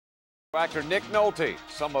Actor Nick Nolte,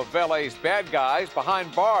 some of LA's bad guys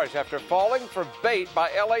behind bars after falling for bait by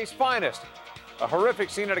LA's finest. A horrific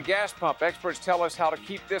scene at a gas pump. Experts tell us how to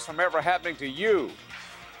keep this from ever happening to you.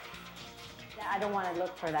 I don't want to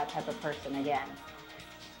look for that type of person again.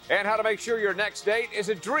 And how to make sure your next date is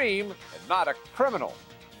a dream and not a criminal.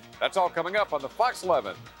 That's all coming up on the Fox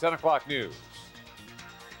 11 10 o'clock news.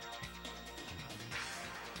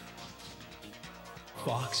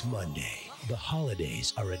 Fox Monday. The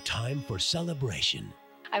holidays are a time for celebration.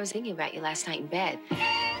 I was thinking about you last night in bed.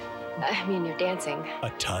 I mean, you're dancing. A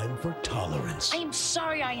time for tolerance. I am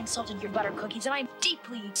sorry I insulted your butter cookies, and I'm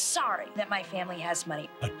deeply sorry that my family has money.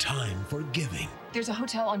 A time for giving. There's a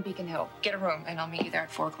hotel on Beacon Hill. Get a room, and I'll meet you there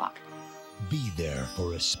at 4 o'clock. Be there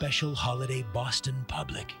for a special holiday Boston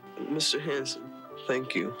Public. Mr. Hanson,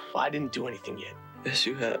 thank you. Well, I didn't do anything yet. Yes,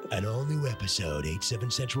 you have. An all-new episode,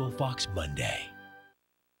 8/7 Central, Fox Monday.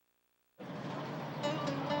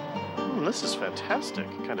 This is fantastic.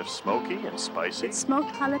 Kind of smoky and spicy. It's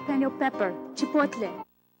smoked jalapeno pepper, chipotle.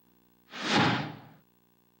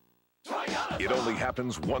 It only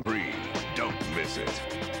happens once. Don't miss it.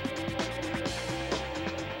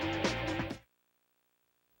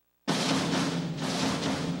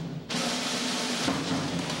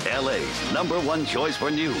 LA's #1 choice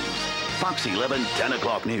for news. Fox 11 10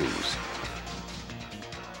 o'clock news.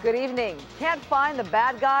 Good evening. Can't find the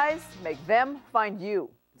bad guys? Make them find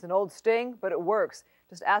you. It's an old sting, but it works.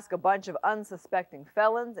 Just ask a bunch of unsuspecting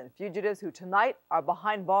felons and fugitives who tonight are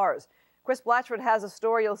behind bars. Chris Blatchford has a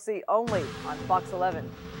story you'll see only on Fox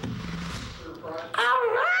 11. All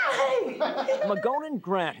right! Magonan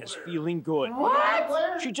Grant is feeling good.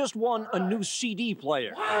 What? She just won a new CD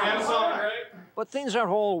player. But things aren't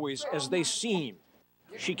always as they seem.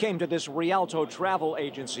 She came to this Rialto travel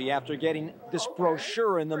agency after getting this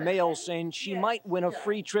brochure in the mail saying she might win a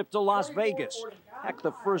free trip to Las Vegas. Heck,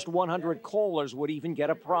 the first 100 callers would even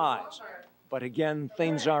get a prize. But again,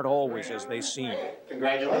 things aren't always as they seem.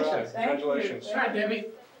 Congratulations. Congratulations. All right, Debbie.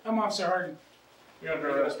 I'm Officer Harden. You're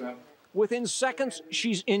under arrest, man. Within seconds,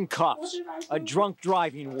 she's in cuffs. A drunk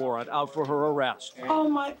driving warrant out for her arrest. Oh,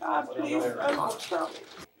 my God, please.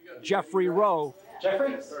 Jeffrey Rowe,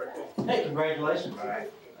 Jeffrey? Hey, congratulations.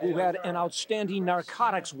 who had an outstanding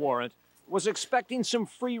narcotics warrant, was expecting some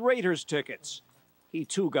free Raiders tickets. He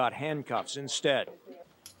too got handcuffs instead.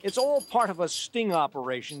 It's all part of a sting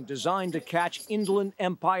operation designed to catch Inland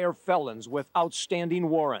Empire felons with outstanding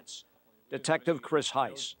warrants. Detective Chris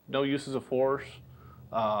Heiss. No uses of force.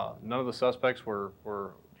 None of the suspects were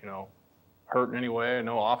hurt in any way.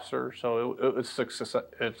 No officers. So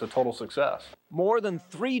it's a total success. More than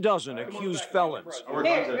 36 accused felons.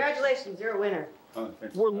 Here, congratulations, you're a winner.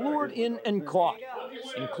 Were lured in and caught,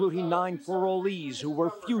 including 9 parolees who were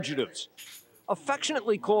fugitives.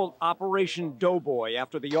 Affectionately called Operation Doughboy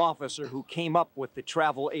after the officer who came up with the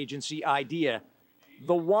travel agency idea,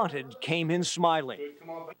 the wanted came in smiling.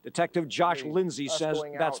 Detective Josh Lindsay says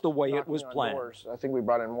that's the way it was planned. I think we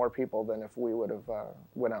brought in more people than if we would have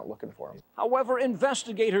went out looking for them. However,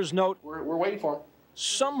 investigators note We're waiting for them.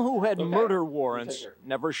 Some who had murder warrants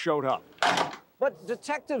never showed up. But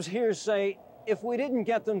detectives here say if we didn't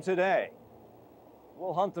get them today,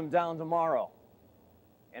 we'll hunt them down tomorrow.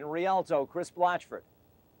 In Rialto, Chris Blatchford,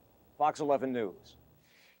 Fox 11 News.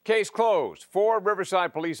 Case closed. 4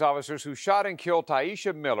 Riverside police officers who shot and killed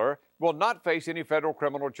Taisha Miller will not face any federal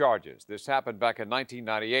criminal charges. This happened back in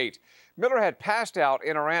 1998. Miller had passed out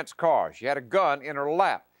in her aunt's car. She had a gun in her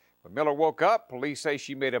lap. When Miller woke up, police say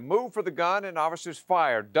she made a move for the gun and officers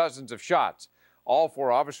fired dozens of shots. All 4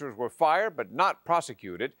 officers were fired but not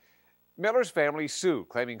prosecuted. Miller's family sued,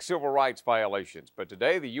 claiming civil rights violations. But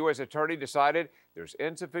today, the U.S. attorney decided there's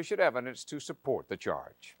insufficient evidence to support the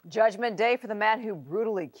charge. Judgment day for the man who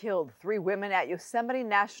brutally killed 3 women at Yosemite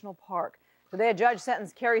National Park. Today, a judge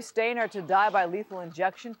sentenced Carrie Stainer to die by lethal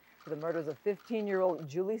injection for the murders of 15-year-old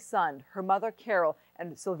Julie Sund, her mother Carol,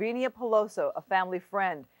 and Sylvania Peloso, a family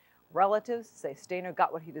friend. Relatives say Stainer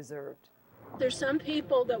got what he deserved. There's some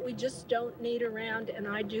people that we just don't need around, and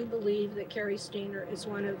I do believe that Carrie Stainer is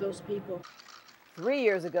one of those people. 3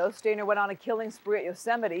 years ago, Stainer went on a killing spree at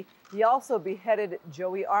Yosemite. He also beheaded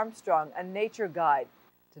Joey Armstrong, a nature guide.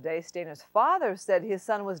 Today, Stainer's father said his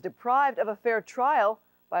son was deprived of a fair trial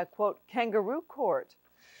by a, quote, kangaroo court.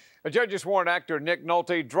 A judge has warned actor Nick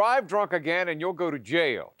Nolte, drive drunk again and you'll go to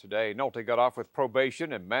jail. Today, Nolte got off with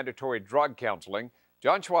probation and mandatory drug counseling.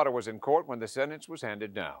 John Schwatter was in court when the sentence was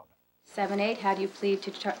handed down. 7-8, how do you plead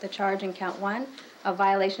to the charge in count 1 of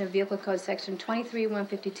violation of Vehicle Code Section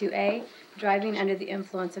 23152A, driving under the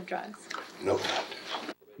influence of drugs? No.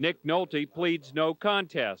 Nick Nolte pleads no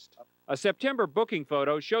contest. A September booking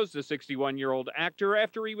photo shows the 61-year-old actor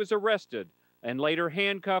after he was arrested and later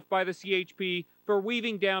handcuffed by the CHP for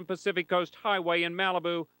weaving down Pacific Coast Highway in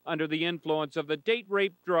Malibu under the influence of the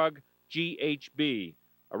date-rape drug GHB.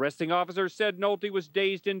 Arresting officers said Nolte was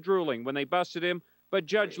dazed and drooling when they busted him, but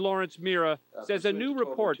Judge Lawrence Mira says a new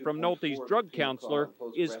report from Nolte's drug counselor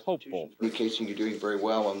is hopeful. Indicating you're doing very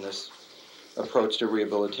well on this approach to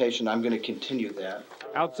rehabilitation. I'm going to continue that.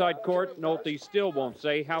 Outside court, Nolte still won't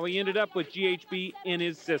say how he ended up with GHB in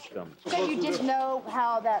his system. So you didn't know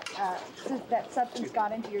how that substance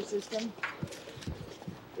got into your system?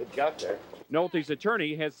 It got there. Nolte's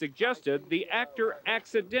attorney has suggested the actor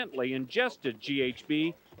accidentally ingested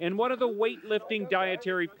GHB in one of the weightlifting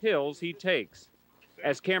dietary pills he takes.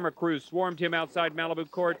 As camera crews swarmed him outside Malibu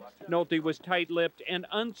court, Nolte was tight-lipped and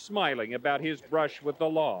unsmiling about his brush with the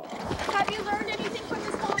law. Have you learned anything from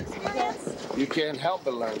this whole experience? You can't help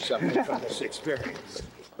but learn something from this experience.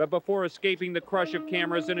 But before escaping the crush of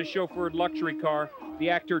cameras in a chauffeured luxury car, the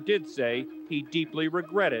actor did say he deeply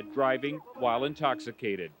regretted driving while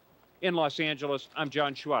intoxicated. In Los Angeles, I'm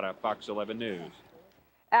John Schwada, Fox 11 News.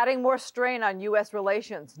 Adding more strain on U.S.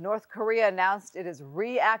 relations, North Korea announced it is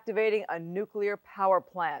reactivating a nuclear power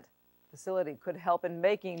plant. The facility could help in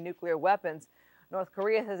making nuclear weapons. North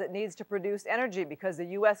Korea says it needs to produce energy because the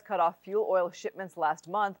U.S. cut off fuel oil shipments last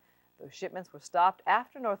month. Those shipments were stopped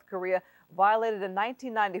after North Korea violated a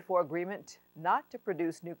 1994 agreement not to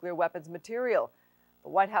produce nuclear weapons material. The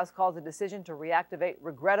White House calls the decision to reactivate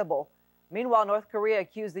regrettable. Meanwhile, North Korea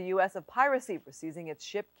accused the U.S. of piracy for seizing its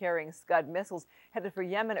ship carrying Scud missiles headed for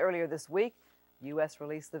Yemen earlier this week. The U.S.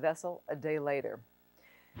 released the vessel a day later.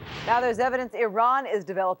 Now there's evidence Iran is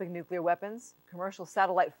developing nuclear weapons. Commercial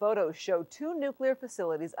satellite photos show 2 nuclear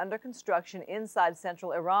facilities under construction inside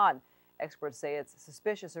central Iran. Experts say it's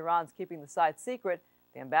suspicious Iran's keeping the site secret.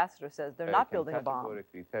 The ambassador says they're not building a bomb. I can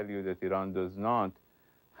categorically tell you that Iran does not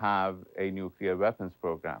have a nuclear weapons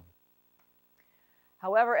program.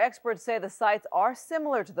 However, experts say the sites are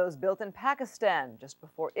similar to those built in Pakistan just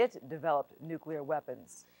before it developed nuclear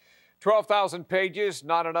weapons. 12,000 pages,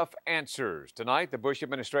 not enough answers. Tonight, the Bush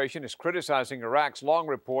administration is criticizing Iraq's long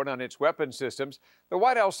report on its weapons systems. The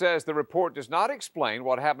White House says the report does not explain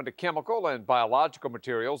what happened to chemical and biological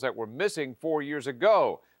materials that were missing 4 years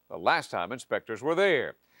ago, the last time inspectors were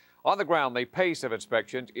there. On the ground, the pace of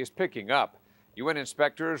inspections is picking up. UN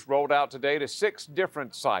inspectors rolled out today to 6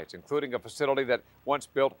 different sites, including a facility that once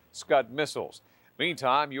built Scud missiles.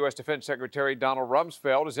 Meantime, U.S. Defense Secretary Donald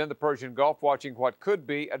Rumsfeld is in the Persian Gulf watching what could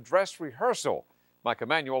be a dress rehearsal. Mike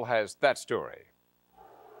Emanuel has that story.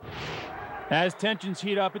 As tensions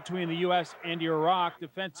heat up between the U.S. and Iraq,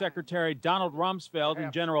 Defense Secretary Donald Rumsfeld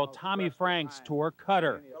and General Tommy Franks tour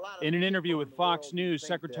Qatar. In an interview with Fox News,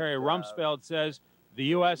 Secretary Rumsfeld says the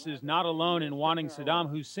U.S. is not alone in wanting Saddam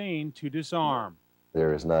Hussein to disarm.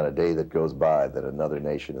 There is not a day that goes by that another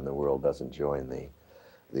nation in the world doesn't join the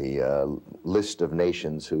list of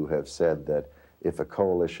nations who have said that if a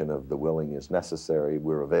coalition of the willing is necessary,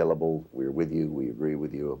 we're available, we're with you, we agree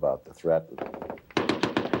with you about the threat.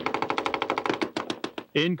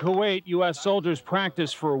 In Kuwait, U.S. soldiers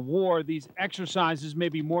practice for war. These exercises may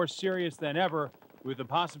be more serious than ever, with the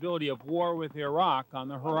possibility of war with Iraq on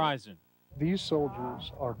the horizon. These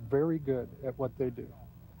soldiers are very good at what they do.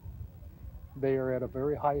 They are at a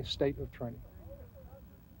very high state of training.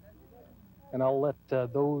 And I'll let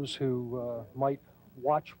those who might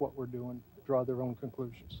watch what we're doing draw their own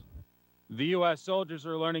conclusions. The U.S. soldiers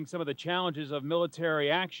are learning some of the challenges of military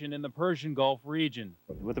action in the Persian Gulf region.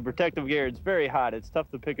 With the protective gear, it's very hot. It's tough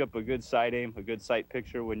to pick up a good sight aim, a good sight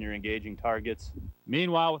picture when you're engaging targets.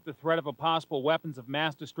 Meanwhile, with the threat of a possible weapons of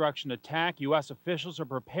mass destruction attack, U.S. officials are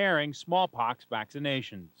preparing smallpox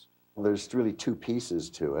vaccinations. There's really 2 pieces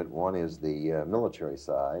to it. One is the military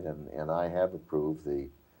side, and I have approved the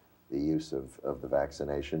use of the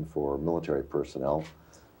vaccination for military personnel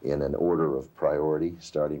in an order of priority,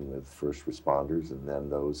 starting with first responders and then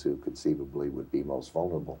those who conceivably would be most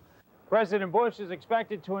vulnerable. President Bush is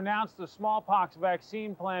expected to announce the smallpox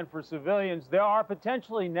vaccine plan for civilians. There are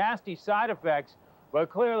potentially nasty side effects, but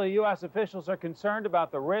clearly U.S. officials are concerned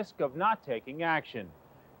about the risk of not taking action.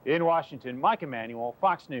 In Washington, Mike Emanuel,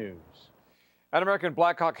 Fox News. An American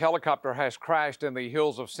Black Hawk helicopter has crashed in the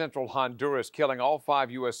hills of central Honduras, killing all 5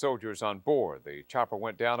 U.S. soldiers on board. The chopper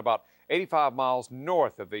went down about 85 miles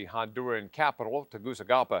north of the Honduran capital,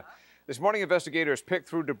 Tegucigalpa. This morning, investigators picked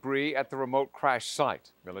through debris at the remote crash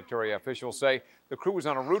site. Military officials say the crew was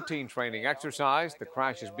on a routine training exercise. The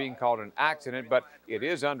crash is being called an accident, but it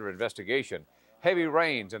is under investigation. Heavy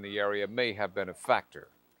rains in the area may have been a factor.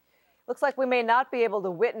 Looks like we may not be able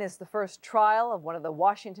to witness the first trial of one of the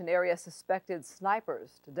Washington area suspected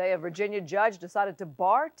snipers. Today, a Virginia judge decided to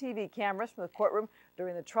bar TV cameras from the courtroom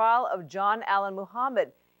during the trial of John Allen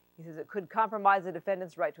Muhammad. He says it could compromise the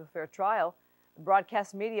defendant's right to a fair trial. The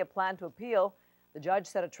broadcast media plan to appeal. The judge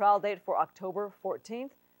set a trial date for October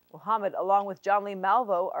 14th. Muhammad, along with John Lee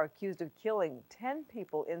Malvo, are accused of killing 10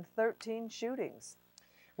 people in 13 shootings.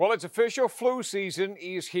 Well, it's official. Flu season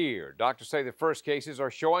is here. Doctors say the first cases are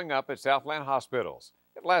showing up at Southland hospitals.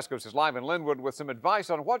 Lascos is live in Linwood with some advice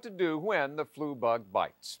on what to do when the flu bug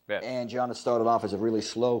bites. Ben. And, John, it started off as a really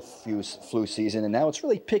slow flu season, and now it's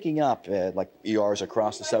really picking up, like ERs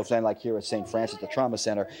across the Southland, like here at St. Francis, the Trauma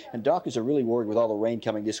Center. And doctors are really worried with all the rain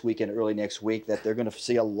coming this week and early next week that they're going to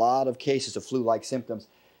see a lot of cases of flu-like symptoms.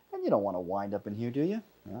 And you don't want to wind up in here, do you?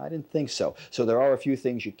 No, I didn't think so. So there are a few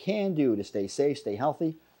things you can do to stay safe, stay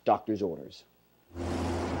healthy. Doctor's orders.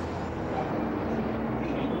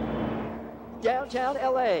 Downtown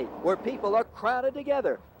L.A., where people are crowded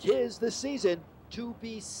together. 'Tis the season to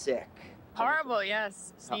be sick. Horrible,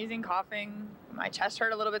 yes. Sneezing, coughing. My chest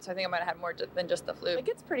hurt a little bit, so I think I might have had more than just the flu. It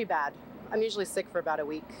gets pretty bad. I'm usually sick for about a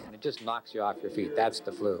week. It just knocks you off your feet. That's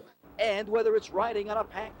the flu. And whether it's riding on a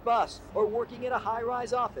packed bus or working in a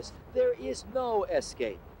high-rise office, there is no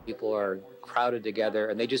escape. People are crowded together,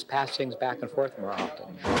 and they just pass things back and forth more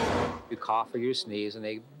often. You cough or you sneeze, and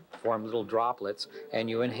they form little droplets, and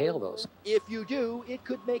you inhale those. If you do, it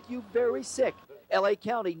could make you very sick. L.A.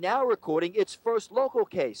 County now recording its first local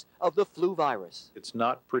case of the flu virus. It's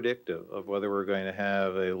not predictive of whether we're going to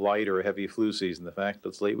have a light or a heavy flu season. The fact that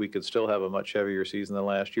it's late, we could still have a much heavier season than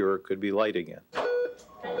last year, or it could be light again.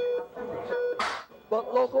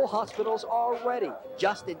 But local hospitals are ready,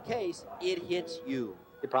 just in case it hits you.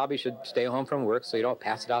 You probably should stay home from work so you don't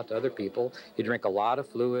pass it out to other people. You drink a lot of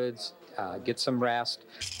fluids, get some rest.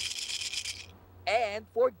 And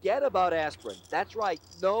forget about aspirin. That's right,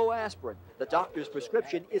 no aspirin. The doctor's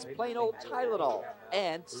prescription is plain old Tylenol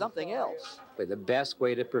and something else. But the best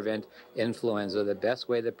way to prevent influenza, the best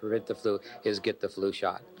way to prevent the flu is get the flu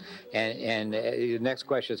shot. And the next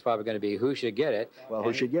question is probably going to be who should get it? Well,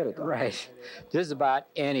 who should get it, though? Right. Just about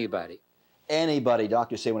anybody. Anybody.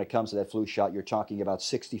 Doctors say when it comes to that flu shot, you're talking about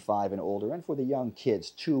 65 and older. And for the young kids,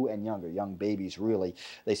 2 and younger, young babies really,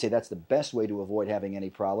 they say that's the best way to avoid having any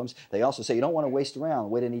problems. They also say you don't want to waste around,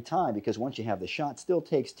 wait any time, because once you have the shot, it still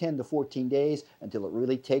takes 10 to 14 days until it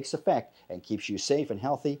really takes effect and keeps you safe and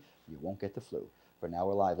healthy. You won't get the flu. For now,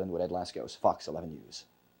 we're live in with Ed Lascos, Fox 11 News.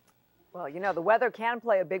 Well, you know, the weather can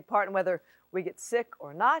play a big part in whether we get sick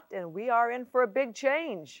or not, and we are in for a big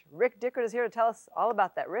change. Rick Dickert is here to tell us all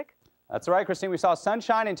about that. Rick? That's right, Christine. We saw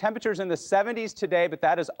sunshine and temperatures in the 70s today, but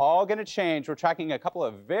that is all going to change. We're tracking a couple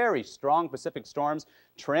of very strong Pacific storms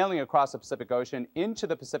trailing across the Pacific Ocean into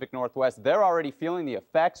the Pacific Northwest. They're already feeling the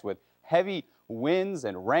effects with heavy winds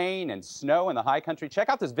and rain and snow in the high country. Check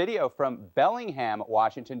out this video from Bellingham,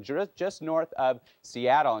 Washington, just north of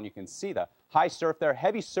Seattle, and you can see the high surf there.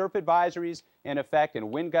 Heavy surf advisories in effect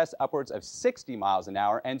and wind gusts upwards of 60 miles an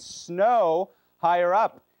hour and snow higher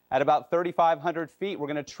up at about 3,500 feet. We're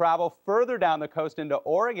going to travel further down the coast into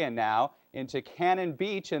Oregon now, into Cannon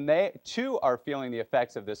Beach, and they too are feeling the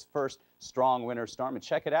effects of this first strong winter storm. And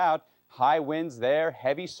check it out, high winds there,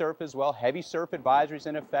 heavy surf as well, heavy surf advisories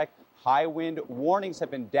in effect. High wind warnings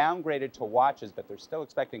have been downgraded to watches, but they're still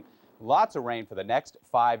expecting lots of rain for the next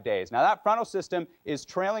 5 days. Now that frontal system is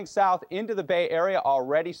trailing south into the Bay Area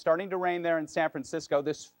already, starting to rain there in San Francisco.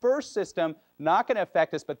 This first system not going to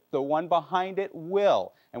affect us, but the one behind it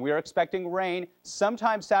will. And we are expecting rain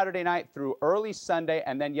sometime Saturday night through early Sunday,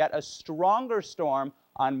 and then yet a stronger storm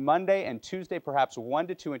on Monday and Tuesday, perhaps 1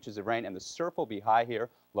 to 2 inches of rain, and the surf will be high here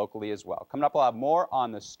locally as well. Coming up, we'll have more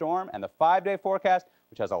on the storm and the 5-day forecast,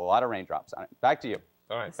 which has a lot of raindrops on it. Back to you.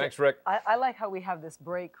 All right, thanks, Rick. I like how we have this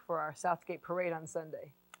break for our Southgate Parade on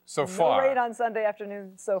Sunday. So far. No rain on Sunday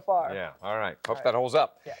afternoon so far. Yeah, all right. Hope that holds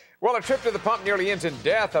up. Yeah. Well, a trip to the pump nearly ends in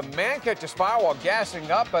death. A man catches fire while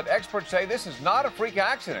gassing up, but experts say this is not a freak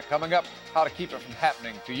accident. Coming up, how to keep it from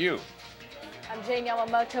happening to you. I'm Jane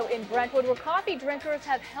Yamamoto in Brentwood, where coffee drinkers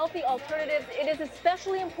have healthy alternatives. It is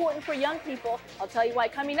especially important for young people. I'll tell you why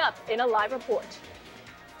coming up in a live report.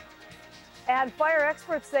 And fire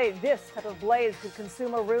experts say this type of blaze could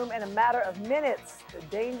consume a room in a matter of minutes. The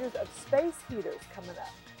dangers of space heaters coming up.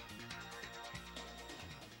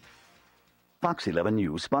 Fox 11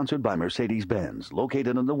 News, sponsored by Mercedes-Benz,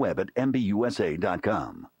 located on the web at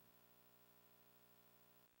mbusa.com.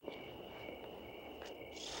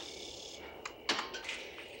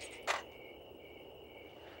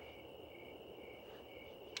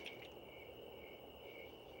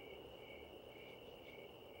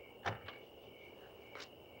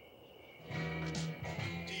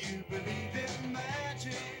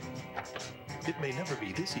 It may never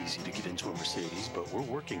be this easy to get into a Mercedes, but we're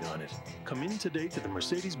working on it. Come in today to the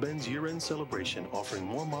Mercedes-Benz year-end celebration, offering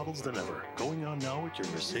more models than ever. Going on now at your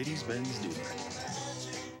Mercedes-Benz dealer.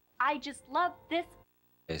 I just love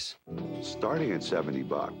this. Starting at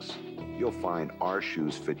 $70, you'll find our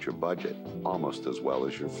shoes fit your budget almost as well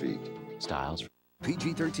as your feet. Styles.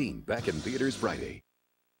 PG-13, back in theaters Friday.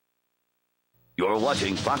 You're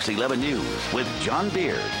watching Fox 11 News with John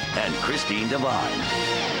Beard and Christine Devine.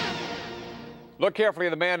 Look carefully at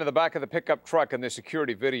the man in the back of the pickup truck in this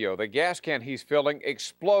security video. The gas can he's filling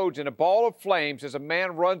explodes in a ball of flames as a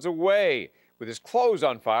man runs away. With his clothes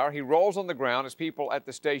on fire, he rolls on the ground as people at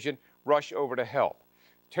the station rush over to help.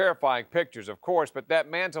 Terrifying pictures, of course, but that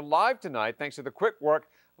man's alive tonight thanks to the quick work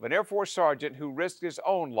of an Air Force sergeant who risked his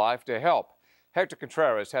own life to help. Hector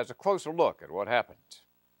Contreras has a closer look at what happened.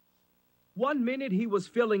 1 minute he was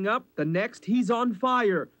filling up, the next he's on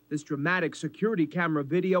fire. This dramatic security camera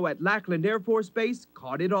video at Lackland Air Force Base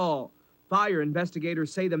caught it all. Fire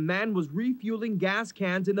investigators say the man was refueling gas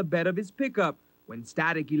cans in the bed of his pickup when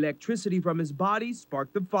static electricity from his body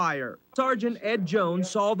sparked the fire. Sergeant Ed Jones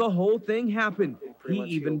saw the whole thing happen. He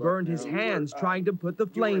even burned his hands trying to put the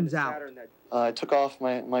flames out. I took off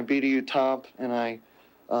my BDU top and I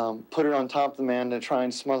put it on top of the man to try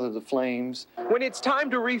and smother the flames. When it's time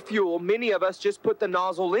to refuel, many of us just put the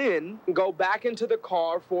nozzle in and go back into the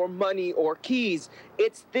car for money or keys.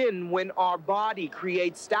 It's then when our body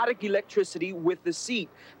creates static electricity with the seat.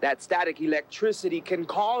 That static electricity can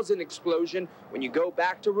cause an explosion when you go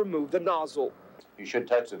back to remove the nozzle. You should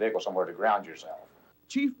touch the vehicle somewhere to ground yourself.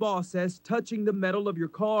 Chief Boss says touching the metal of your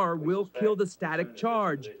car will kill the static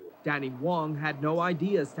charge. Danny Wong had no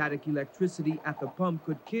idea static electricity at the pump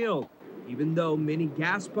could kill, even though many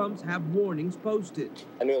gas pumps have warnings posted.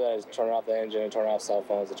 I knew that I was turning off the engine and turning off cell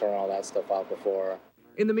phones and turning all that stuff off before.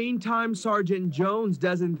 In the meantime, Sergeant Jones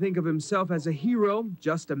doesn't think of himself as a hero,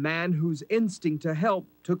 just a man whose instinct to help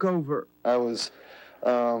took over. I was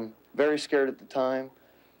very scared at the time,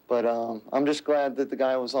 but I'm just glad that the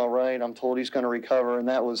guy was all right. I'm told he's going to recover, and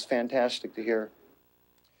that was fantastic to hear.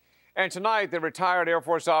 And tonight, the retired Air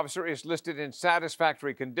Force officer is listed in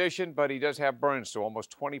satisfactory condition, but he does have burns to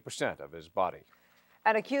almost 20% of his body.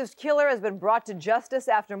 An accused killer has been brought to justice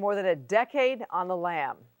after more than a decade on the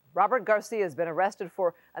lam. Robert Garcia has been arrested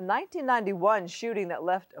for a 1991 shooting that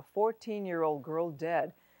left a 14-year-old girl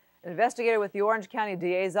dead. An investigator with the Orange County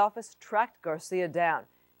DA's office tracked Garcia down.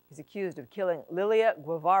 He's accused of killing Lilia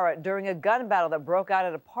Guevara during a gun battle that broke out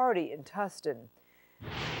at a party in Tustin.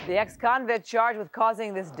 The ex-convict charged with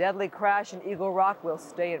causing this deadly crash in Eagle Rock will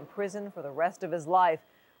stay in prison for the rest of his life.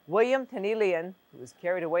 William Tenilian, who was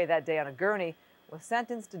carried away that day on a gurney, was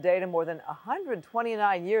sentenced today to more than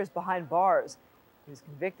 129 years behind bars. He was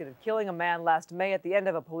convicted of killing a man last May at the end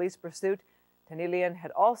of a police pursuit. Tenilian had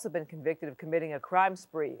also been convicted of committing a crime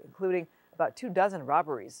spree, including about 24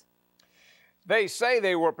 robberies. They say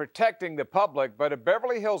they were protecting the public, but a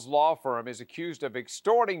Beverly Hills law firm is accused of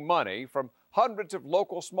extorting money from hundreds of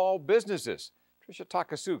local small businesses. Tricia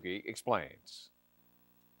Takasugi explains.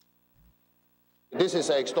 This is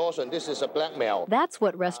extortion. This is a blackmail. That's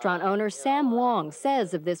what restaurant owner Sam Wong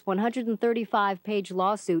says of this 135-page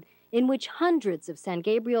lawsuit in which hundreds of San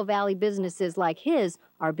Gabriel Valley businesses like his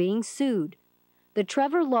are being sued. The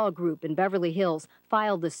Trevor Law Group in Beverly Hills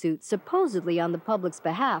filed the suit supposedly on the public's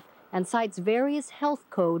behalf and cites various health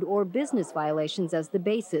code or business violations as the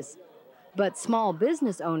basis. But small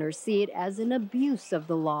business owners see it as an abuse of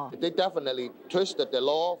the law. They definitely twisted the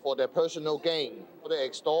law for their personal gain. They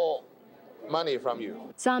extort money from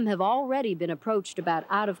you. Some have already been approached about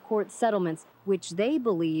out-of-court settlements, which they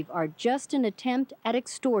believe are just an attempt at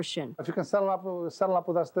extortion. If you can settle up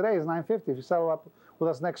with us today, it's $950. If you settle up with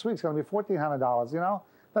us next week, it's going to be $1,400. You know,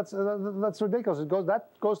 that's ridiculous.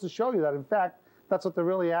 That goes to show you that, in fact, that's what they're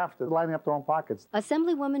really after, lining up their own pockets.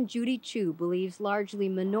 Assemblywoman Judy Chu believes largely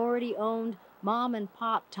minority-owned,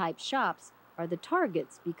 mom-and-pop type shops are the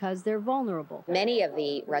targets because they're vulnerable. Many of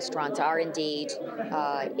the restaurants are indeed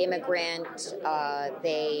immigrant.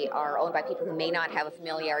 They are owned by people who may not have a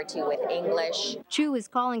familiarity with English. Chu is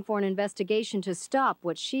calling for an investigation to stop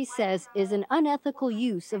what she says is an unethical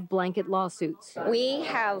use of blanket lawsuits. We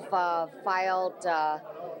have filed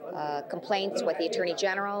complaints with the Attorney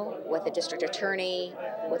General, with the District Attorney,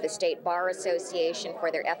 with the State Bar Association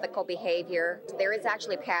for their ethical behavior. There is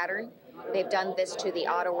actually a pattern. They've done this to the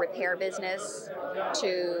auto repair business,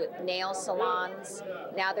 to nail salons.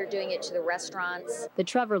 Now they're doing it to the restaurants. The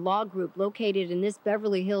Trevor Law Group, located in this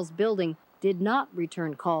Beverly Hills building, did not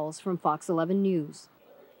return calls from Fox 11 News.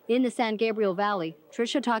 In the San Gabriel Valley,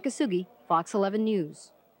 Tricia Takasugi, Fox 11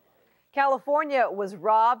 News. California was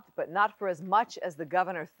robbed, but not for as much as the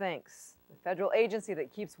governor thinks. The federal agency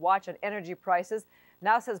that keeps watch on energy prices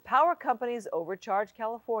now says power companies overcharged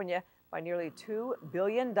California by nearly $2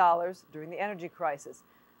 billion during the energy crisis.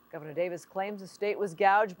 Governor Davis claims the state was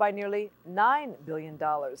gouged by nearly $9 billion.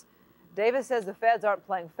 Davis says the feds aren't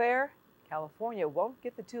playing fair. California won't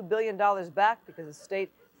get the $2 billion back because the state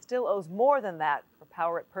still owes more than that for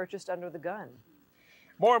power it purchased under the gun.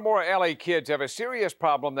 More and more LA kids have a serious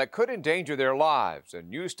problem that could endanger their lives. A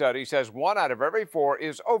new study says 1 out of every 4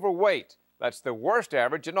 is overweight. That's the worst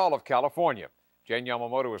average in all of California. Jane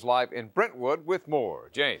Yamamoto is live in Brentwood with more.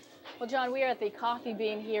 Jane. Well, John, we are at the Coffee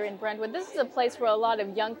Bean here in Brentwood. This is a place where a lot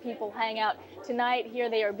of young people hang out. Tonight here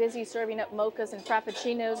they are busy serving up mochas and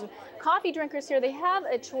frappuccinos. And coffee drinkers here, they have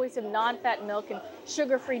a choice of non-fat milk and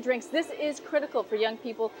sugar-free drinks. This is critical for young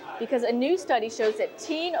people because a new study shows that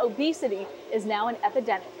teen obesity is now an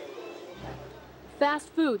epidemic. Fast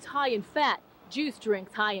foods high in fat, juice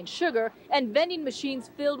drinks high in sugar, and vending machines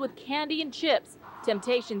filled with candy and chips.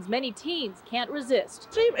 Temptations many teens can't resist.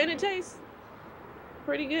 Cheap and it tastes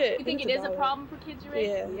pretty good. You think it is a problem for kids your age?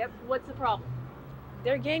 Yeah. Yep. What's the problem?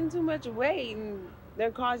 They're gaining too much weight and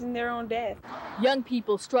they're causing their own death. Young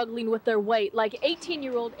people struggling with their weight, like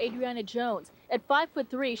 18-year-old Adriana Jones. At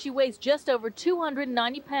 5'3", she weighs just over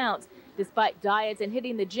 290 pounds. Despite diets and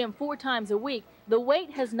hitting the gym 4 times a week, the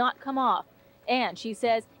weight has not come off. And she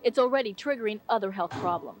says it's already triggering other health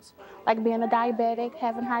problems. Like being a diabetic,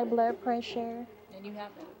 having high blood pressure. And you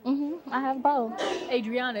have that? I have both.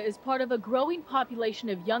 Adriana is part of a growing population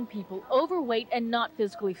of young people overweight and not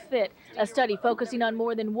physically fit. A study focusing on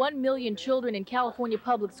more than 1 million children in California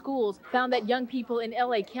public schools found that young people in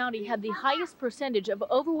LA County have the highest percentage of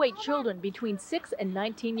overweight children between 6 and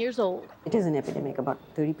 19 years old. It is an epidemic, about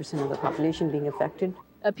 30% of the population being affected.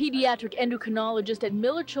 A pediatric endocrinologist at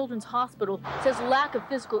Miller Children's Hospital says lack of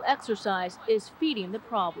physical exercise is feeding the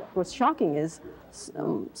problem. What's shocking is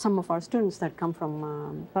some of our students that come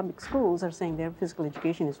from public schools are saying their physical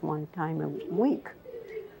education is 1 time a week,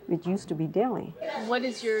 which used to be daily. What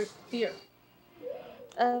is your fear?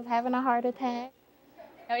 Of having a heart attack.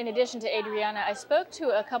 Now, in addition to Adriana, I spoke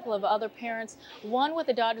to a couple of other parents, one with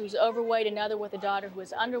a daughter who's overweight, another with a daughter who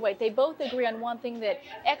is underweight. They both agree on one thing, that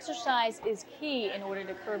exercise is key in order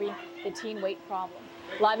to curbing the teen weight problem.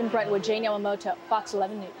 Live in Brentwood, Jane Yamamoto, Fox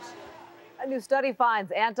 11 News. A new study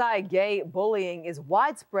finds anti-gay bullying is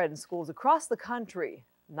widespread in schools across the country.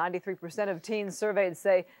 93% of teens surveyed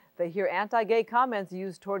say they hear anti-gay comments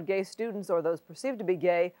used toward gay students or those perceived to be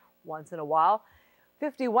gay once in a while.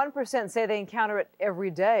 51% say they encounter it every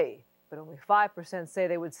day, but only 5% say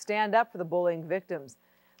they would stand up for the bullying victims.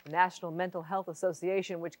 The National Mental Health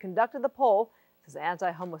Association, which conducted the poll, says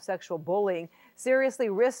anti-homosexual bullying seriously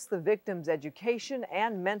risks the victim's education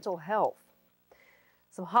and mental health.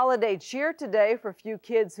 Some holiday cheer today for a few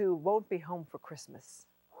kids who won't be home for Christmas.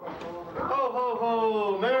 Ho, ho,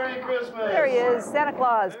 ho! Merry Christmas! There he is, Santa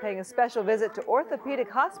Claus, paying a special visit to Orthopedic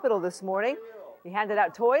Hospital this morning. He handed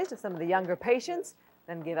out toys to some of the younger patients,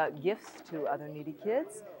 then gave out gifts to other needy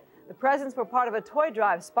kids. The presents were part of a toy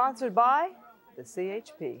drive sponsored by the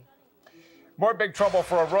CHP. More big trouble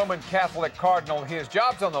for a Roman Catholic cardinal. His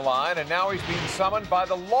job's on the line, and now he's being summoned by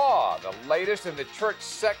the law, the latest in the church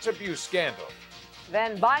sex abuse scandal.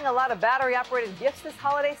 Then buying a lot of battery-operated gifts this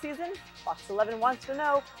holiday season? Fox 11 wants to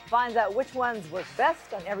know, finds out which ones work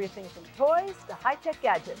best on everything from toys to high-tech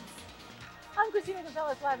gadgets. I'm Christina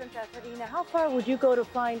Gonzalez, live in Pasadena. How far would you go to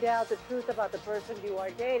find out the truth about the person you are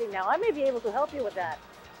dating? Now, I may be able to help you with that,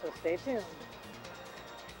 so stay tuned.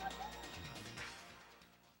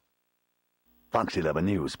 Fox 11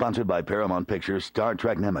 News, sponsored by Paramount Pictures' Star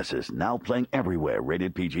Trek Nemesis, now playing everywhere,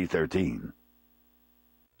 rated PG-13.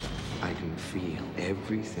 I can feel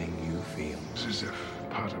everything you feel. It's as if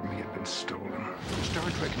part of me had been stolen. Star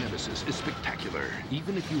Trek Nemesis is spectacular.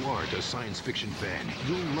 Even if you aren't a science fiction fan,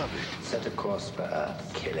 you'll love it. Set a course for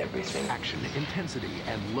Earth, kill everything. Action, intensity,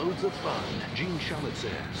 and loads of fun. Gene Shalit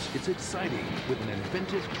says it's exciting with an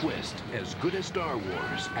inventive twist, as good as Star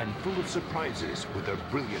Wars, and full of surprises with a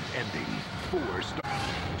brilliant ending. 4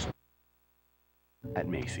 stars. At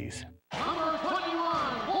Macy's. Number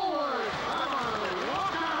 21, forward,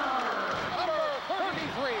 Number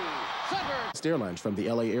 33, center. Airlines from the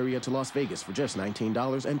LA area to Las Vegas for just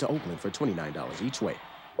 $19 and to Oakland for $29 each way.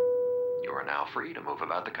 You are now free to move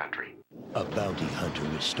about the country. A bounty hunter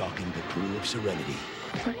is stalking the pool of Serenity.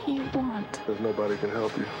 What do you want? Because nobody can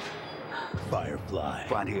help you. Firefly.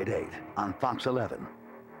 Friday at 8 on Fox 11.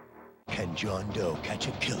 Can John Doe catch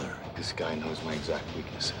a killer? This guy knows my exact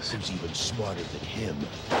weaknesses. Who's even smarter than him?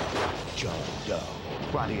 John Doe.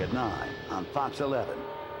 Friday at 9 on Fox 11.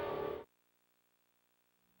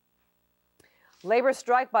 Labor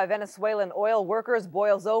strike by Venezuelan oil workers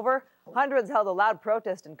boils over. Hundreds held a loud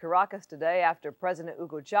protest in Caracas today after President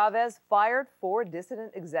Hugo Chavez fired 4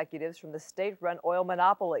 dissident executives from the state-run oil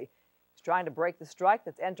monopoly. He's trying to break the strike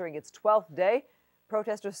that's entering its 12th day.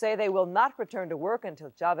 Protesters say they will not return to work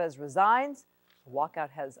until Chavez resigns. The walkout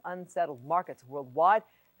has unsettled markets worldwide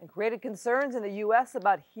and created concerns in the U.S.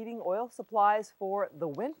 about heating oil supplies for the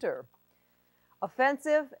winter.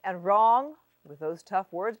 Offensive and wrong. With those tough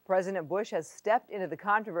words, President Bush has stepped into the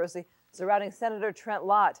controversy surrounding Senator Trent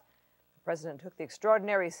Lott. The president took the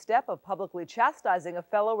extraordinary step of publicly chastising a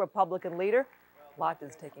fellow Republican leader. Lott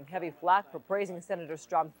is taking heavy flack for praising Senator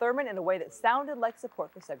Strom Thurmond in a way that sounded like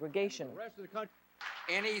support for segregation.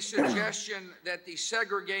 Any suggestion that the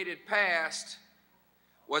segregated past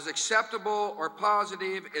was acceptable or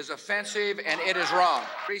positive is offensive, and it is wrong.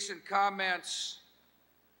 Recent comments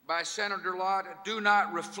by Senator Lott do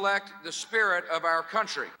not reflect the spirit of our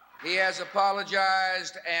country. He has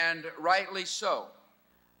apologized, and rightly so.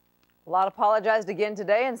 Lott apologized again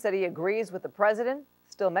today and said he agrees with the president.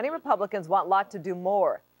 Still, many Republicans want Lott to do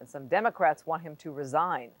more, and some Democrats want him to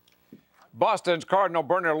resign. Boston's Cardinal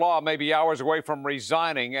Bernard Law may be hours away from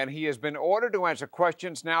resigning, and he has been ordered to answer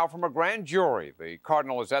questions now from a grand jury. The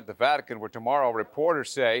Cardinal is at the Vatican, where tomorrow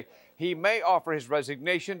reporters say he may offer his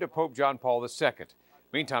resignation to Pope John Paul II.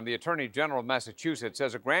 Meantime, the Attorney General of Massachusetts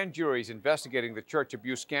says a grand jury is investigating the church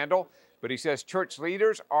abuse scandal, but he says church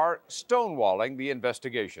leaders are stonewalling the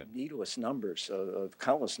investigation. Needless numbers of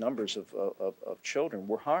countless numbers of children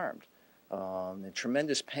were harmed, and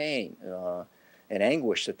tremendous pain and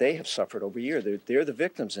anguish that they have suffered over years. They're the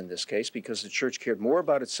victims in this case because the church cared more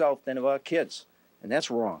about itself than about kids, and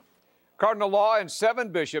that's wrong. Cardinal Law and 7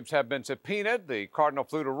 bishops have been subpoenaed. The Cardinal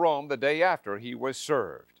flew to Rome the day after he was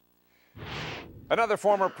served. Another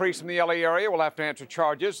former priest from the LA area will have to answer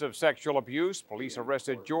charges of sexual abuse. Police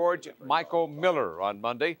arrested George Michael Miller on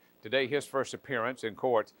Monday. Today, his first appearance in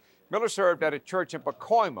court. Miller served at a church in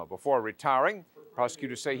Pacoima before retiring.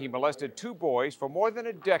 Prosecutors say he molested 2 boys for more than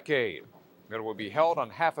a decade. Miller will be held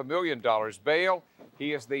on $500,000 bail.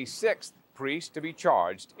 He is the 6th priest to be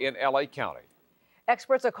charged in LA County.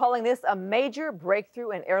 Experts are calling this a major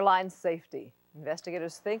breakthrough in airline safety.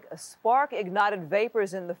 Investigators think a spark ignited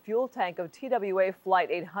vapors in the fuel tank of TWA Flight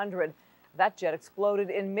 800. That jet exploded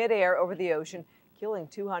in midair over the ocean, killing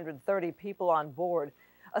 230 people on board.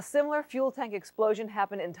 A similar fuel tank explosion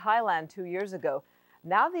happened in Thailand 2 years ago.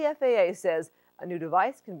 Now the FAA says a new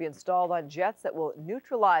device can be installed on jets that will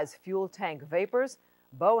neutralize fuel tank vapors.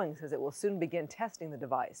 Boeing says it will soon begin testing the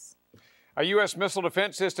device. A U.S. missile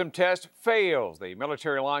defense system test fails. The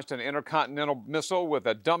military launched an intercontinental missile with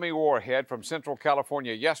a dummy warhead from Central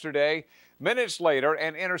California yesterday. Minutes later,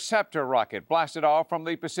 an interceptor rocket blasted off from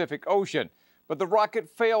the Pacific Ocean. But the rocket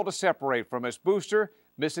failed to separate from its booster,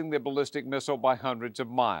 missing the ballistic missile by hundreds of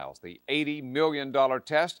miles. The $80 million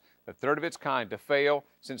test, the third of its kind to fail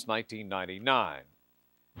since 1999.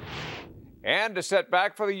 And a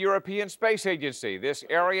setback for the European Space Agency. This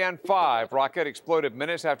Ariane 5 rocket exploded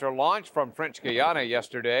minutes after launch from French Guiana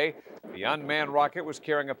yesterday. The unmanned rocket was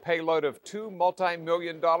carrying a payload of 2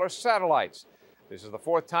 multi-million-dollar satellites. This is the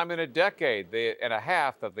 4th time in a decade and a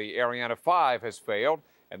half that the Ariane 5 has failed,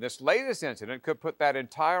 and this latest incident could put that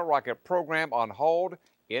entire rocket program on hold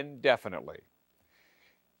indefinitely.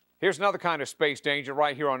 Here's another kind of space danger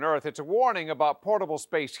right here on Earth. It's a warning about portable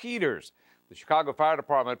space heaters. The Chicago Fire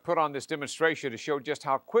Department put on this demonstration to show just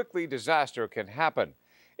how quickly disaster can happen.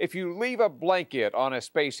 If you leave a blanket on a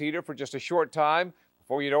space heater for just a short time,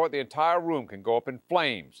 before you know it, the entire room can go up in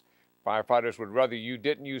flames. Firefighters would rather you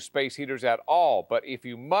didn't use space heaters at all, but if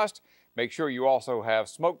you must, make sure you also have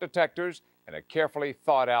smoke detectors and a carefully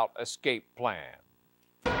thought out escape plan.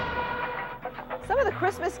 Some of the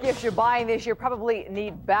Christmas gifts you're buying this year probably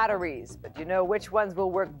need batteries, but do you know which ones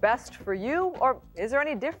will work best for you, or is there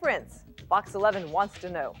any difference? Fox 11 wants to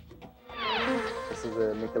know. This is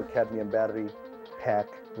a nickel cadmium battery pack,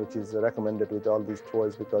 which is recommended with all these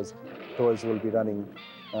toys because toys will be running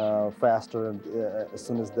faster, and as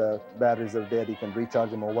soon as the batteries are dead, you can recharge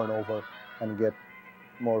them over and over and get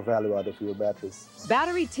more value out of your batteries.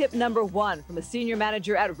 Battery tip number 1 from a senior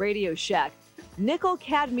manager at Radio Shack. Nickel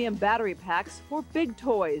cadmium battery packs for big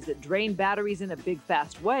toys that drain batteries in a big,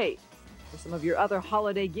 fast way. For some of your other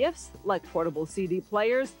holiday gifts, like portable CD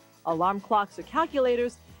players, alarm clocks, or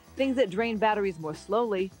calculators, things that drain batteries more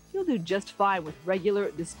slowly, you'll do just fine with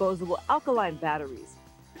regular disposable alkaline batteries.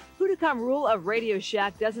 Hudakam Rule of Radio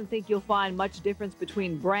Shack doesn't think you'll find much difference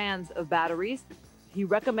between brands of batteries. He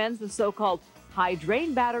recommends the so-called high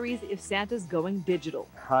drain batteries if Santa's going digital.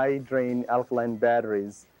 High drain alkaline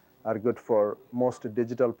batteries are good for most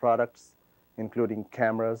digital products including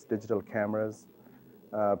cameras, digital cameras,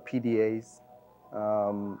 PDAs,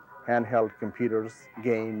 handheld computers,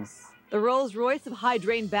 games. The Rolls-Royce of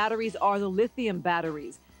high-drain batteries are the lithium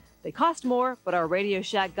batteries. They cost more, but our Radio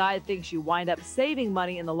Shack guide thinks you wind up saving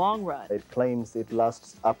money in the long run. It claims it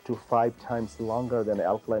lasts up to 5 times longer than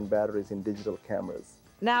alkaline batteries in digital cameras.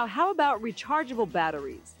 Now, how about rechargeable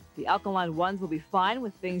batteries? The alkaline ones will be fine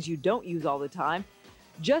with things you don't use all the time.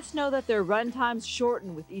 Just know that their run times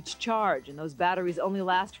shorten with each charge, and those batteries only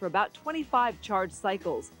last for about 25 charge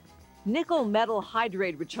cycles. Nickel metal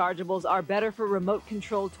hydrate rechargeables are better for remote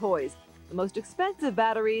control toys. The most expensive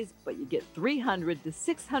batteries, but you get 300 to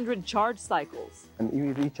 600 charge cycles. And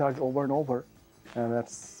you recharge over and over, and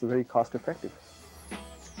that's very cost effective.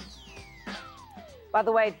 By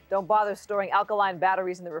the way, don't bother storing alkaline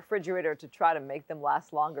batteries in the refrigerator to try to make them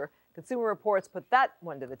last longer. Consumer Reports put that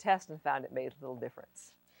one to the test and found it made little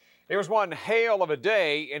difference. Here's one hail of a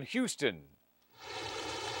day in Houston.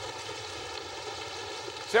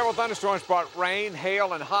 Several thunderstorms brought rain,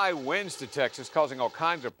 hail, and high winds to Texas, causing all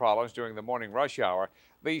kinds of problems during the morning rush hour.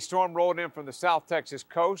 The storm rolled in from the South Texas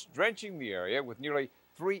coast, drenching the area with nearly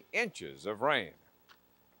 3 inches of rain.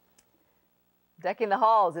 Decking the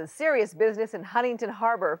halls is serious business in Huntington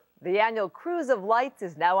Harbor. The annual Cruise of Lights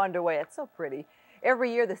is now underway. It's so pretty.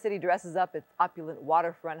 Every year, the city dresses up its opulent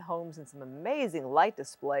waterfront homes in some amazing light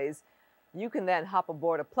displays. You can then hop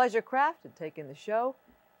aboard a pleasure craft and take in the show.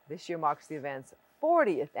 This year marks the event's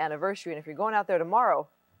 40th anniversary, and if you're going out there tomorrow,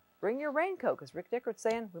 bring your raincoat, because Rick Dickert's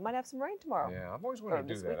saying we might have some rain tomorrow. Yeah, I've always wanted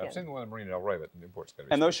to do that. Weekend. I've seen the one in Marina Del Rey, but Newport's going to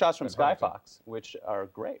be. And those shots from Sky Fox, which are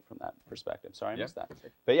great from that perspective. Sorry, I missed that.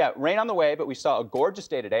 But yeah, rain on the way, but we saw a gorgeous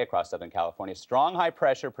day today across Southern California. Strong high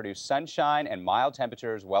pressure produced sunshine and mild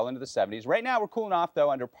temperatures well into the 70s. Right now, we're cooling off,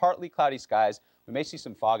 though, under partly cloudy skies. We may see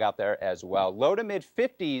some fog out there as well. Low to mid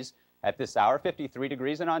 50s. At this hour, 53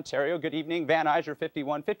 degrees in Ontario. Good evening. Van Nuys,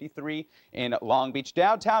 51, 53 in Long Beach.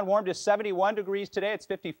 Downtown warm to 71 degrees today. It's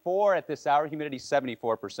 54 at this hour. Humidity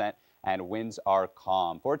 74%, and winds are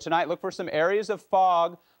calm. For tonight, look for some areas of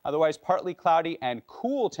fog, otherwise partly cloudy and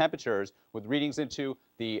cool temperatures with readings into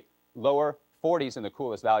the lower 40s in the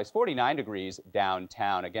coolest valleys, 49 degrees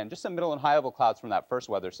downtown. Again, just some middle and high level clouds from that first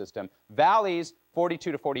weather system. Valleys,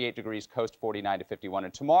 42 to 48 degrees, coast 49 to 51.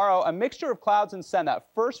 And tomorrow, a mixture of clouds and sun. That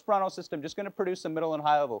first frontal system just going to produce some middle and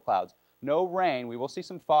high level clouds. No rain. We will see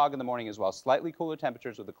some fog in the morning as well. Slightly cooler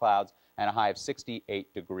temperatures with the clouds and a high of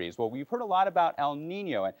 68 degrees. Well, we've heard a lot about El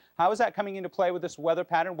Nino. And how is that coming into play with this weather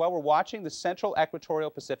pattern? Well, we're watching the central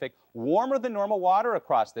equatorial Pacific, warmer than normal water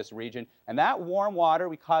across this region. And that warm water,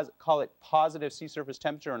 we call it positive sea surface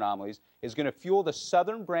temperature anomalies, is going to fuel the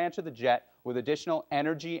southern branch of the jet with additional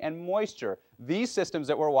energy and moisture. These systems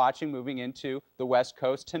that we're watching moving into the west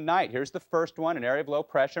coast tonight. Here's the first one, an area of low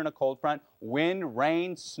pressure and a cold front. Wind,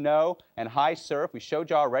 rain, snow, and high surf. We showed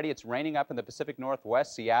you already it's raining up in the Pacific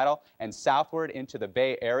Northwest, Seattle, and southward into the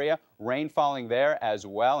Bay Area. Rain falling there as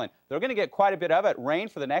well, and they're going to get quite a bit of it. Rain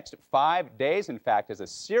for the next 5 days, in fact, as a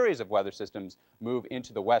series of weather systems move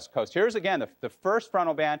into the west coast. Here's again the first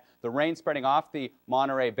frontal band, the rain spreading off the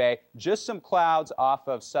Monterey Bay, just some clouds off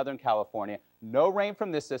of Southern California. No rain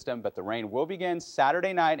from this system, but the rain will begin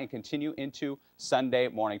Saturday night and continue into Sunday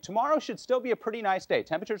morning. Tomorrow should still be a pretty nice day.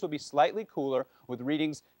 Temperatures will be slightly cooler with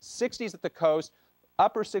readings 60s at the coast,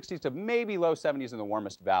 upper 60s to maybe low 70s in the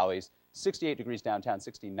warmest valleys. 68 degrees downtown,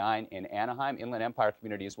 69 in Anaheim. Inland Empire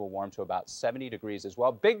communities will warm to about 70 degrees as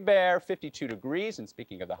well. Big Bear, 52 degrees. And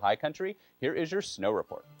speaking of the high country, here is your snow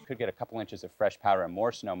report. Could get a couple inches of fresh powder and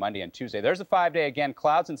more snow Monday and Tuesday. There's a 5-day again.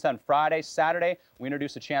 Clouds and sun Friday. Saturday, we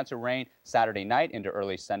introduce a chance of rain Saturday night into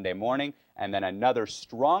early Sunday morning. And then another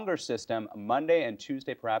stronger system Monday and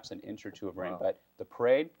Tuesday, perhaps an inch or two of rain. Wow. But the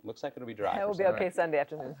parade looks like it'll be dry. It will be okay Sunday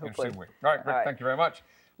afternoon, hopefully. All right, Rick, thank you very much.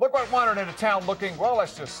 Look what wandered into town looking, well,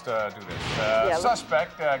 let's just do this.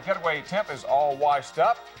 Suspect getaway attempt is all washed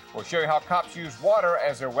up. We'll show you how cops use water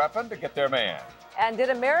as their weapon to get their man. And did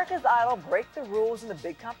America's Idol break the rules in the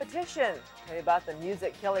big competition? Tell you about the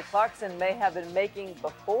music Kelly Clarkson may have been making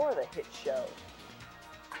before the hit show.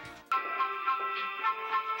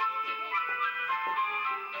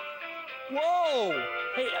 Whoa!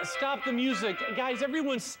 Hey, stop the music. Guys,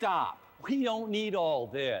 everyone stop. We don't need all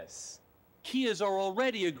this. Kias are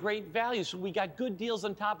already a great value, so we got good deals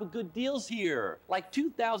on top of good deals here. Like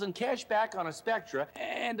 $2,000 cash back on a Spectra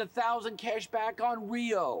and $1,000 cash back on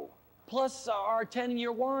Rio. Plus our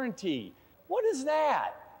 10-year warranty. What is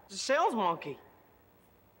that? It's a sales monkey.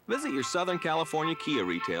 Visit your Southern California Kia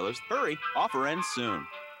retailers. Hurry, offer ends soon.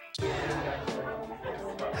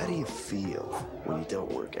 How do you feel when you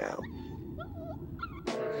don't work out?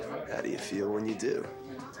 How do you feel when you do?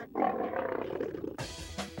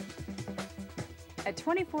 At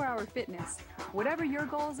 24-Hour Fitness, whatever your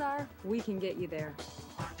goals are, we can get you there.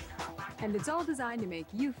 And it's all designed to make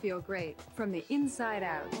you feel great from the inside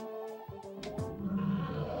out.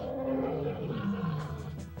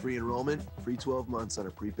 Free enrollment, free 12 months on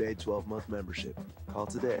a prepaid 12-month membership. Call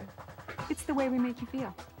today. It's the way we make you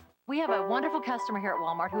feel. We have a wonderful customer here at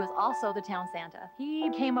Walmart who is also the town Santa. He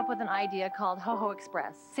came up with an idea called Ho-Ho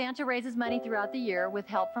Express. Santa raises money throughout the year with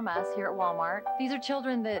help from us here at Walmart. These are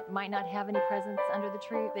children that might not have any presents under the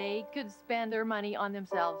tree. They could spend their money on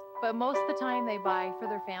themselves, but most of the time they buy for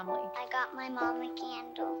their family. I got my mom a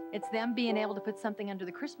candle. It's them being able to put something under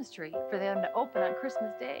the Christmas tree for them to open on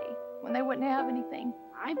Christmas Day when they wouldn't have anything.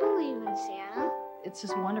 I believe in Santa. It's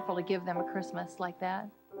just wonderful to give them a Christmas like that.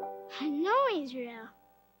 I know he's real.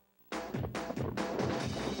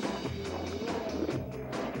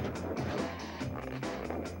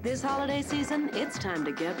 This holiday season, it's time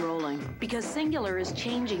to get rolling because Singular is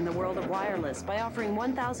changing the world of wireless by offering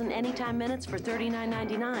 1,000 anytime minutes for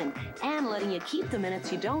 $39.99 and letting you keep the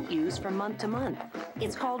minutes you don't use from month to month.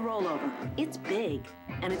 It's called Rollover. It's big,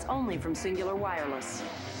 and it's only from Singular Wireless.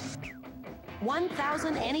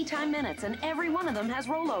 1,000 anytime minutes, and every one of them has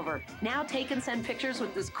rollover. Now take and send pictures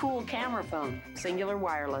with this cool camera phone. Singular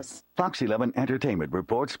Wireless. Fox 11 Entertainment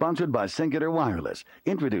Report sponsored by Singular Wireless.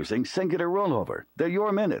 Introducing Singular Rollover. They're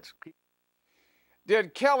your minutes.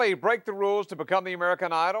 Did Kelly break the rules to become the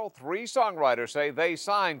American Idol? 3 songwriters say they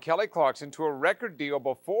signed Kelly Clarkson to a record deal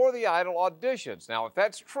before the Idol auditions. Now, if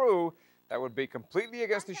that's true, that would be completely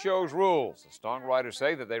against the show's rules. The songwriters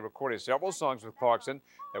say that they recorded several songs with Clarkson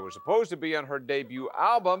that were supposed to be on her debut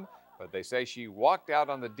album, but they say she walked out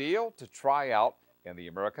on the deal to try out in the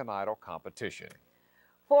American Idol competition.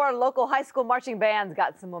 4 local high school marching bands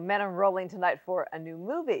got some momentum rolling tonight for a new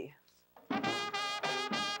movie. They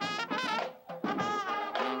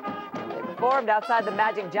performed outside the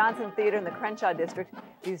Magic Johnson Theater in the Crenshaw district.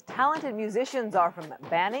 These talented musicians are from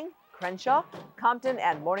Banning, Crenshaw, Compton,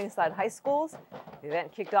 and Morningside High Schools. The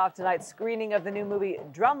event kicked off tonight's screening of the new movie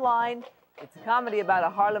Drumline. It's a comedy about a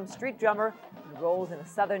Harlem street drummer who enrolls in a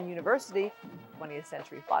Southern university. 20th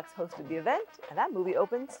Century Fox hosted the event, and that movie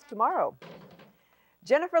opens tomorrow.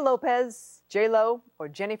 Jennifer Lopez, J-Lo, or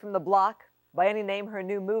Jenny from the Block, by any name, her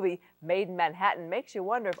new movie, Made in Manhattan, makes you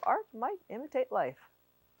wonder if art might imitate life.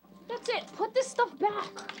 That's it. Put this stuff back.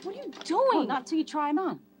 What are you doing? Oh, not till you try them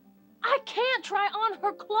on. I can't try on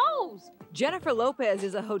her clothes. Jennifer Lopez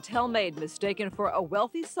is a hotel maid mistaken for a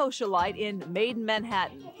wealthy socialite in Made in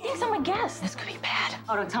Manhattan. Thinks I'm a guest. This could be bad.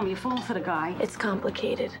 Oh, don't tell me you fall for the guy. It's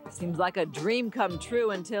complicated. Seems like a dream come true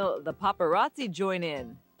until the paparazzi join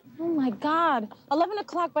in. Oh my God. 11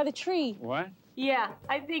 o'clock by the tree. What? Yeah,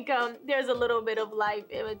 I think there's a little bit of life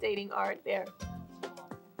imitating art there.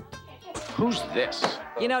 Who's this?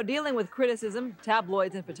 You know, dealing with criticism,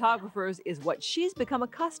 tabloids, and photographers is what she's become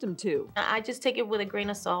accustomed to. I just take it with a grain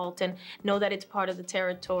of salt and know that it's part of the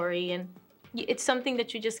territory, and it's something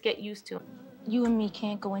that you just get used to. You and me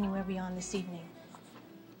can't go anywhere beyond this evening.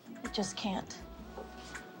 I just can't.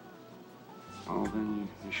 Oh, then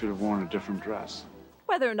you should have worn a different dress.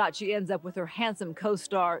 Whether or not she ends up with her handsome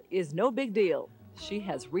co-star is no big deal. She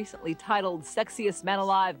has recently titled Sexiest Man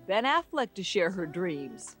Alive Ben Affleck to share her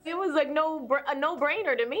dreams. It was like a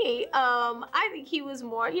no-brainer to me. I think he was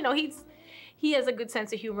more, you know, he has a good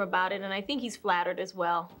sense of humor about it, and I think he's flattered as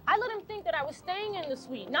well. I let him think that I was staying in the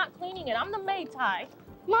suite, not cleaning it. I'm the maid, Ty.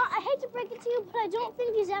 Ma, I hate to break it to you, but I don't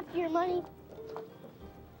think he's after your money.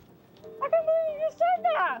 I can't believe you said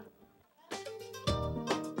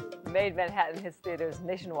that. Made Manhattan hits theaters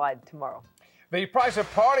nationwide tomorrow. The price of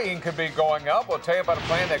partying could be going up. We'll tell you about a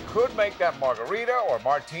plan that could make that margarita or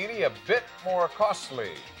martini a bit more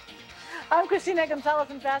costly. I'm Christina Gonzalez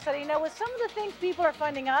in Pasadena with some of the things people are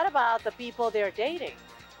finding out about the people they're dating.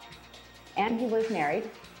 And he was married.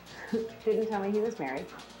 Didn't tell me he was married.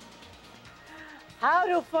 How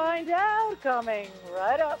to find out, coming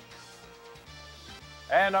right up.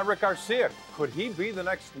 And I'm Rick Garcia. Could he be the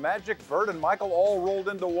next Magic, Bird, and Michael all rolled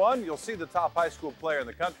into one? You'll see the top high school player in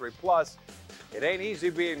the country. Plus, it ain't easy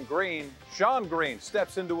being green. Sean Green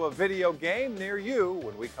steps into a video game near you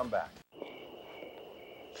when we come back.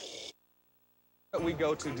 We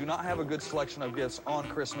go to do not have a good selection of gifts on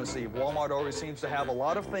Christmas Eve. Walmart always seems to have a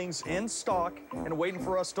lot of things in stock and waiting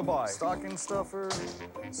for us to buy. Stocking stuffer,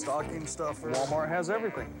 stocking stuffer. Walmart has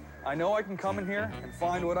everything. I know I can come in here and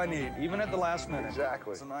find what I need, even at the last minute.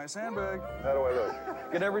 Exactly. It's a nice handbag. How do I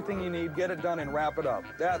look? Get everything you need, get it done, and wrap it up.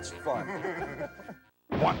 That's fun.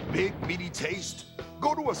 Want big, meaty taste?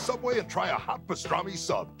 Go to a Subway and try a hot pastrami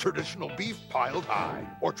sub, traditional beef piled high.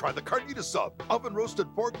 Or try the carnita sub,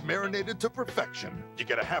 oven-roasted pork marinated to perfection. You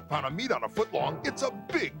get a half pound of meat on a foot long, it's a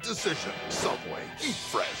big decision. Subway, eat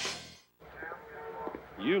fresh.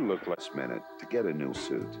 You look last minute to get a new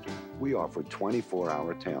suit. We offer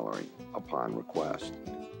 24-hour tailoring upon request.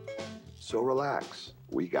 So relax,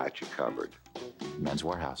 we got you covered. Men's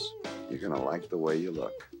Warehouse. You're gonna like the way you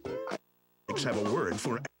look. Have a word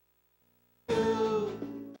for...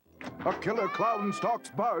 A killer clown stalks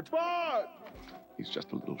Bart. Bart! He's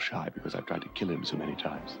just a little shy because I've tried to kill him so many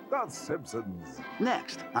times. The Simpsons.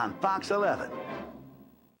 Next on Fox 11.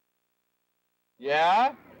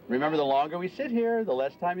 Yeah? Remember, the longer we sit here, the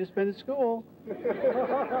less time you spend at school. He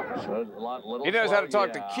knows how to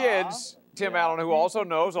talk to kids. Tim Allen, who also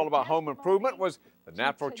knows all about home improvement, was the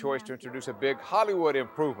natural choice to introduce a big Hollywood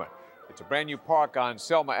improvement. It's a brand new park on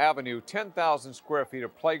Selma Avenue, 10,000 square feet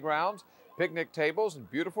of playgrounds, picnic tables,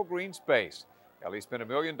 and beautiful green space. Ellie spent $1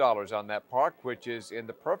 million on that park, which is in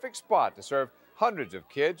the perfect spot to serve hundreds of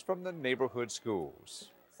kids from the neighborhood schools.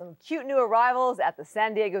 Some cute new arrivals at the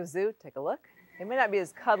San Diego Zoo. Take a look. They may not be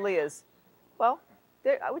as cuddly as, well,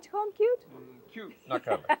 would you call them cute? Cute, not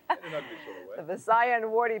cuddly. In an ugly sort of way. The Visaya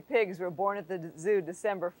and warty pigs were born at the zoo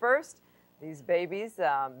December 1st. These babies,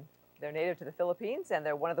 they're native to the Philippines, and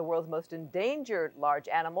they're one of the world's most endangered large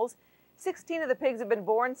animals. 16 of the pigs have been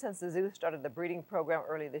born since the zoo started the breeding program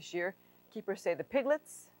early this year. Keepers say the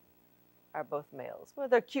piglets are both males. Well,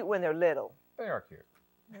 they're cute when they're little. They are cute.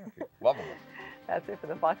 They are cute. Lovable. That's it for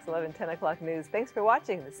the Fox 11 10 o'clock news. Thanks for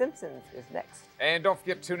watching. The Simpsons is next. And don't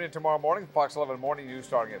forget to tune in tomorrow morning, Fox 11 Morning News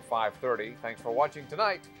starting at 5:30. Thanks for watching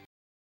tonight.